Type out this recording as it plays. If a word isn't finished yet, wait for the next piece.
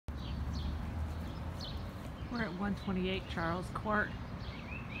We're at 128 Charles Court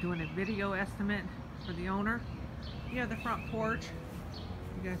doing a video estimate for the owner. You have the front porch.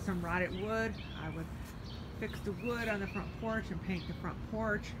 You got some rotted wood. I would fix the wood on the front porch and paint the front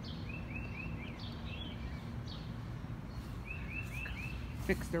porch.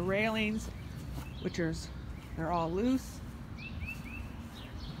 Fix the railings, they're all loose.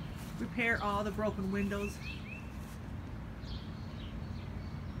 Repair all the broken windows.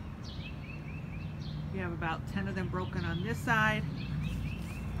 You have about 10 of them broken on this side.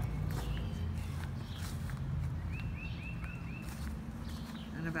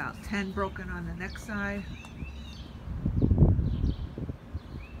 And about 10 broken on the next side.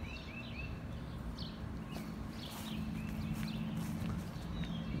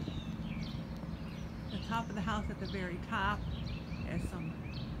 The top of the house at the very top has some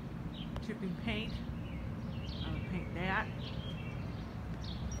chipping paint. I will paint that.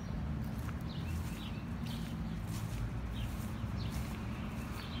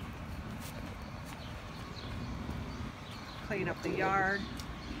 Clean up the yard.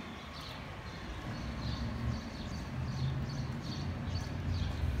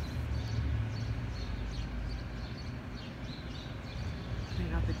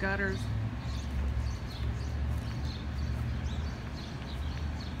 Clean out the gutters.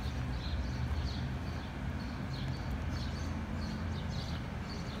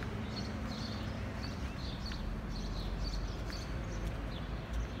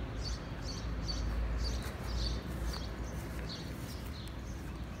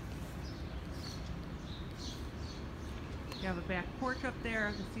 You have a back porch up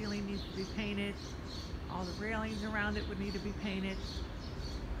there. The ceiling needs to be painted. All the railings around it would need to be painted.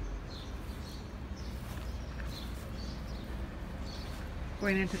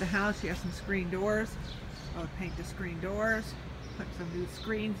 Going into the house, you have some screen doors. I would paint the screen doors, put some new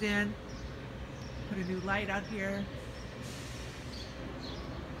screens in, put a new light out here.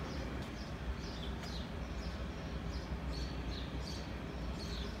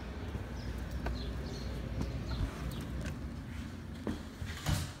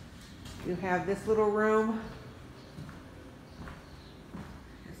 You have this little room.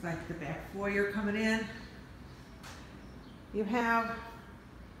 It's like the back foyer coming in. You have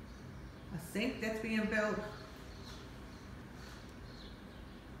a sink that's being built.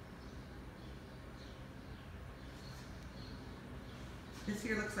 This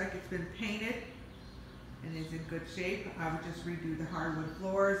here looks like it's been painted and is in good shape. I would just redo the hardwood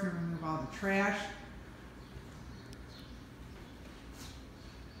floors and remove all the trash.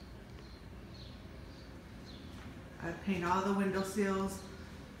 I'd paint all the window sills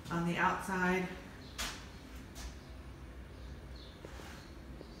on the outside.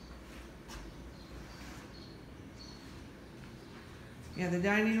 Yeah, the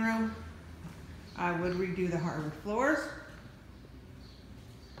dining room, I would redo the hardwood floors.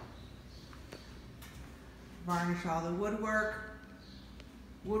 Varnish all the woodwork.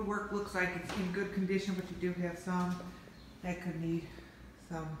 Woodwork looks like it's in good condition, but you do have some that could need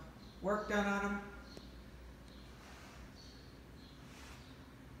some work done on them.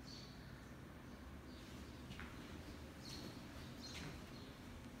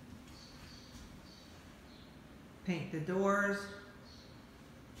 Paint the doors.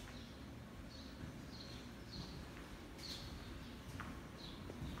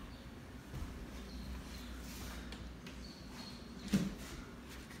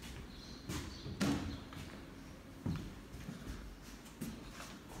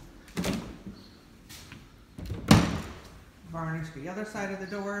 Varnish the other side of the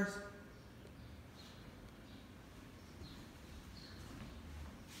doors.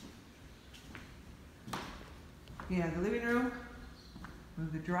 Yeah, the living room,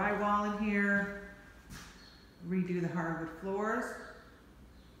 move the drywall in here, redo the hardwood floors.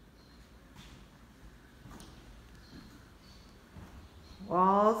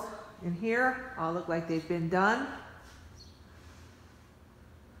 Walls in here all look like they've been done.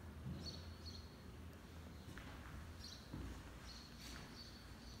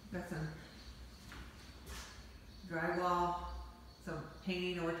 Got some drywall, some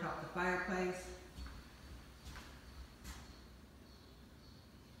painting over top the fireplace.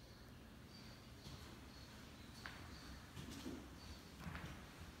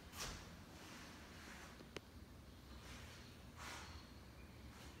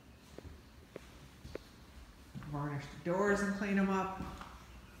 Varnish the doors and clean them up.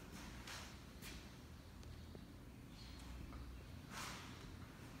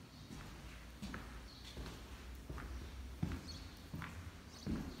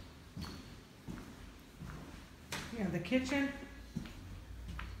 Yeah, the kitchen,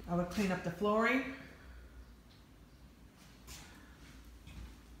 I would clean up the flooring.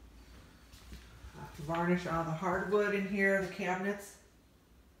 varnish all the hardwood in here, the cabinets.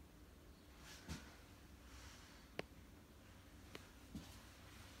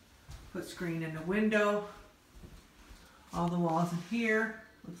 Put screen in the window. All the walls in here,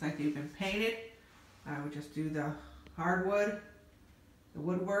 looks like they've been painted. I would just do the hardwood, the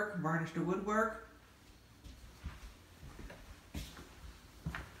woodwork, varnish the woodwork.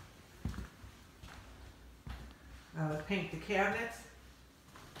 I would paint the cabinets.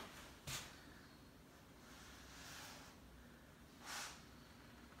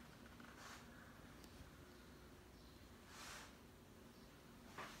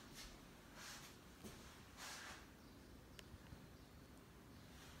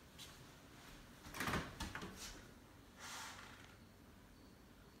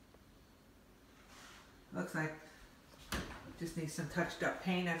 Looks like just needs some touched up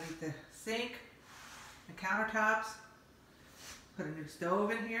paint underneath the sink, the countertops. Put a new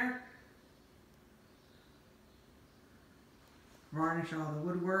stove in here. Varnish all the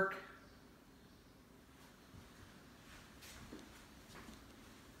woodwork.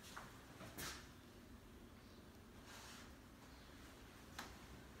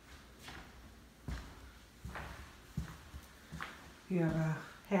 You have a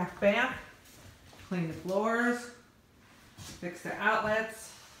half bath. Clean the floors, fix the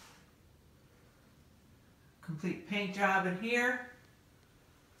outlets, complete paint job in here.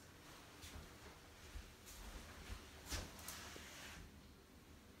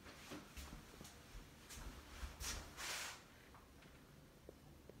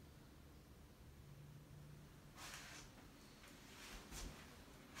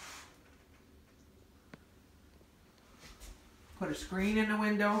 Put a screen in the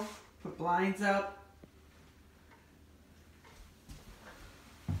window, put blinds up.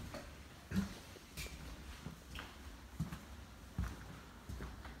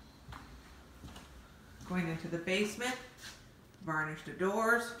 Going into the basement, varnish the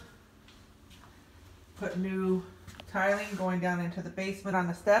doors, put new tiling going down into the basement on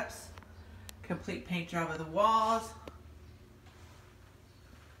the steps, complete paint job of the walls,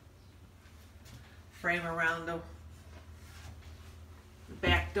 frame around the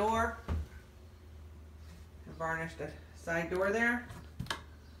back door, and varnish the side door there,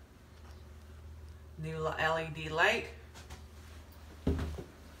 new LED light.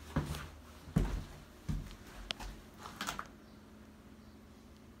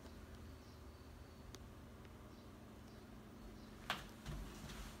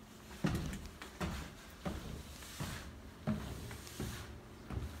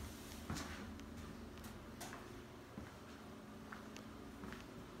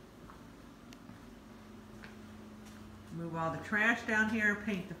 Move all the trash down here,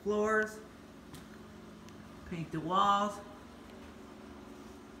 paint the floors, paint the walls.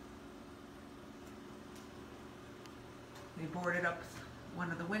 They boarded up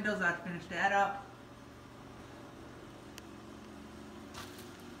one of the windows, I'd finish that up.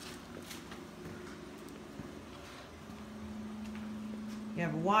 You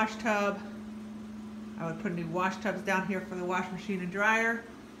have a wash tub. I would put new wash tubs down here for the wash machine and dryer.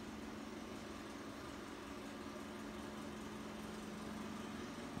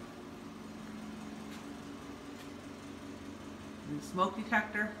 Smoke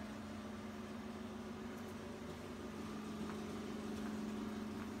detector.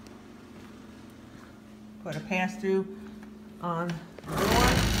 Put a pass-through on the door.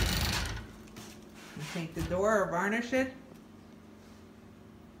 And paint the door or varnish it.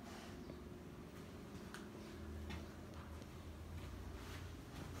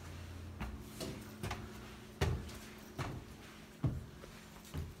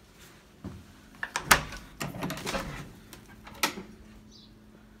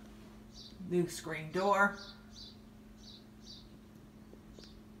 New screen door.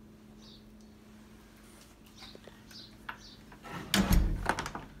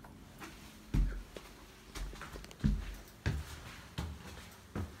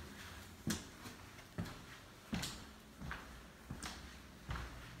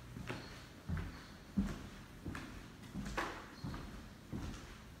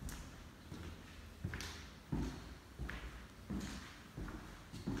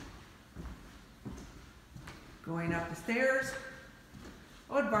 Going up the stairs,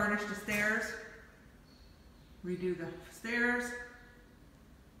 I would varnish the stairs, redo the stairs,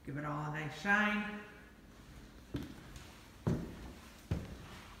 give it all a nice shine.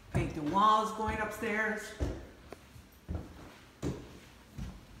 Paint the walls going upstairs.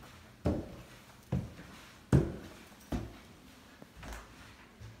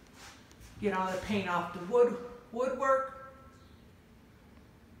 Get all the paint off the woodwork.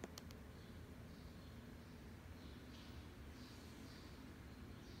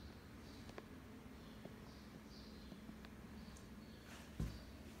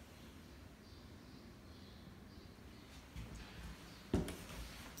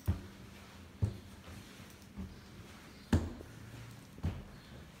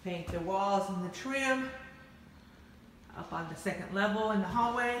 Paint the walls and the trim up on the second level in the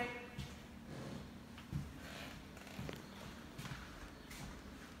hallway.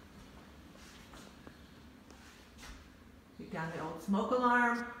 Take down the old smoke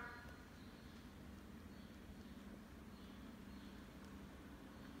alarm.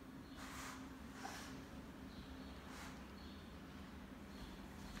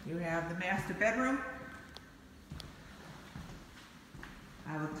 You have the master bedroom.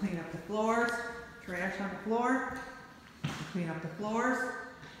 I will clean up the floors, trash on the floor, clean up the floors.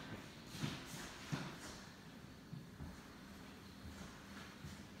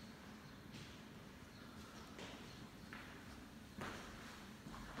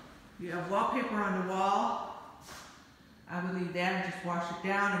 You have wallpaper on the wall. I will leave that and just wash it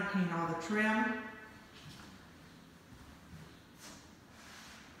down and paint all the trim.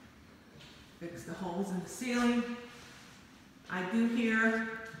 Fix the holes in the ceiling. I do hear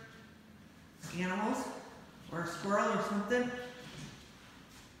animals or a squirrel or something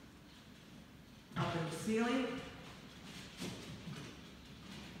up in the ceiling.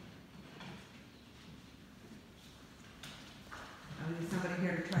 I need somebody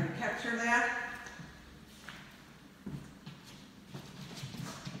here to try to capture that.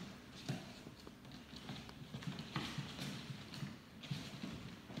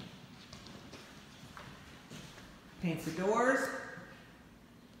 Paints the doors.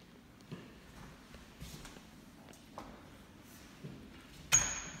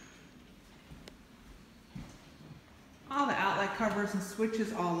 All the outlet covers and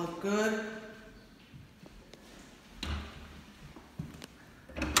switches all look good.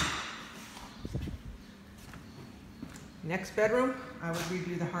 Next bedroom, I would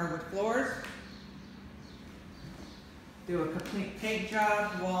redo the hardwood floors. Do a complete paint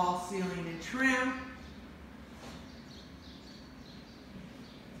job, wall, ceiling, and trim.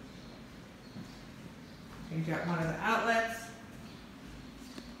 Change out one of the outlets.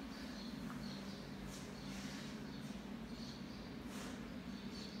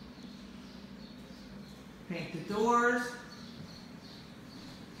 Paint the doors.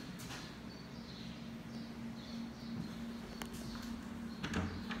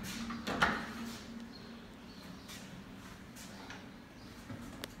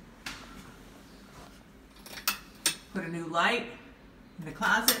 Put a new light in the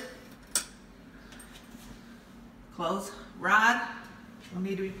closet. Clothes rod will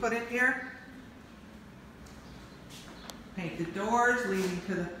need to be put in here. Paint the doors leading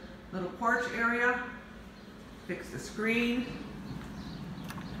to the little porch area. Fix the screen.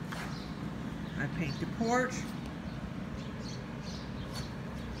 I paint the porch.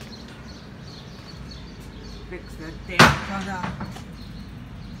 Fix the damage on the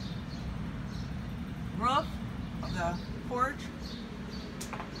roof of the porch.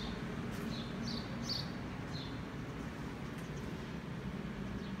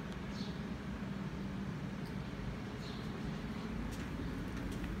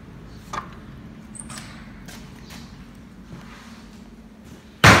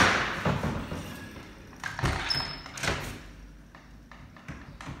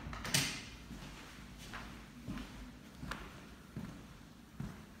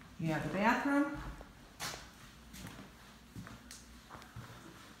 You have the bathroom.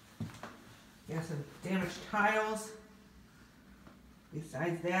 You have some damaged tiles.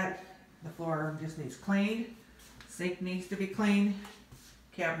 Besides that, the floor just needs cleaned. Sink needs to be cleaned.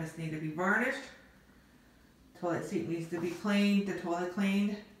 Cabinets need to be varnished. Toilet seat needs to be cleaned. The toilet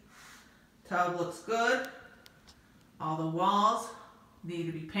cleaned. Tub looks good. All the walls need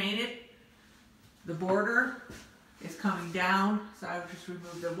to be painted. The border is coming down, so I would just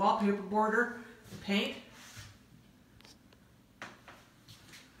remove the wallpaper border and paint.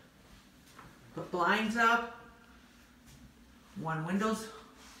 Put blinds up. One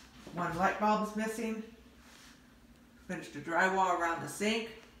light bulb is missing. Finish the drywall around the sink.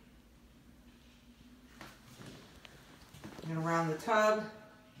 And around the tub.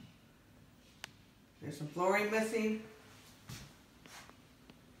 There's some flooring missing.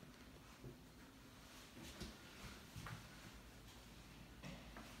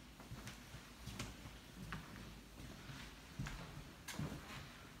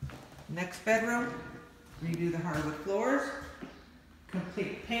 Next bedroom, redo the hardwood floors,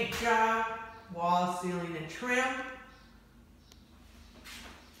 complete paint job, wall, ceiling, and trim.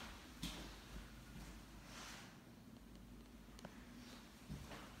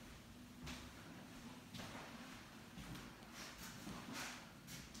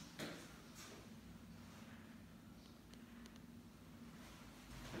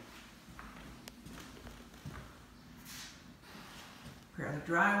 repair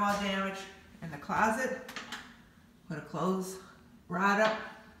the drywall damage in the closet. Put a clothes rod up.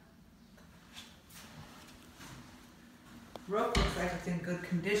 Roof looks like it's in good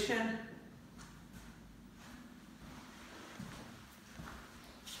condition.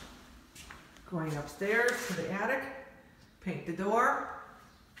 Going upstairs to the attic, paint the door.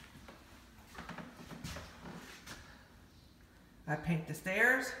 I paint the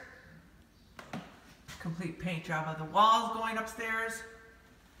stairs. Complete paint job of the walls going upstairs.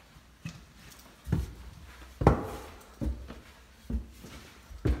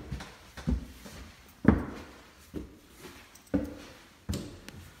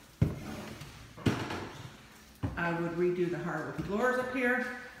 I would redo the hardwood floors up here.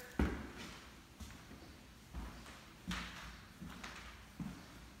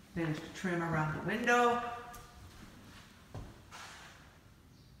 Finish the trim around the window.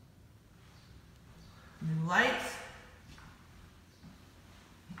 New lights.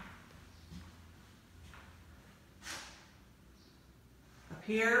 Up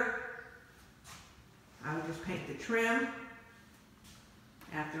here, I would just paint the trim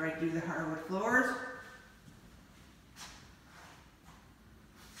after I do the hardwood floors.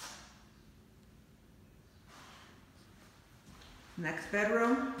 Next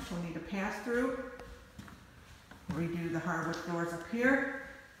bedroom, we'll need a pass through. Redo the hardwood floors up here.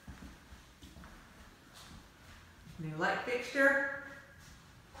 New light fixture.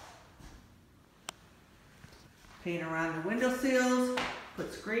 Paint around the window sills.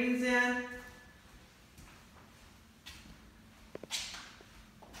 Put screens in.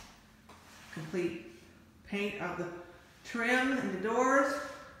 Complete paint of the trim and the doors.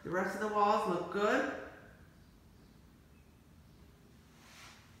 The rest of the walls look good.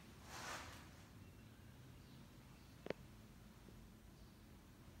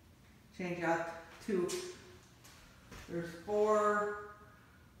 Change out there's 4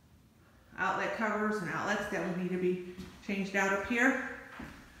 outlet covers and outlets that will need to be changed out up here.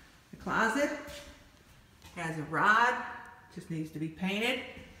 The closet has a rod, just needs to be painted.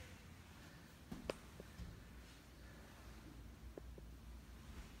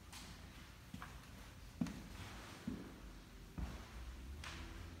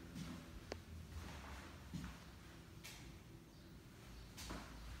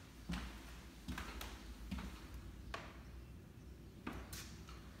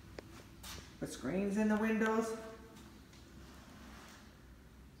 Put screens in the windows.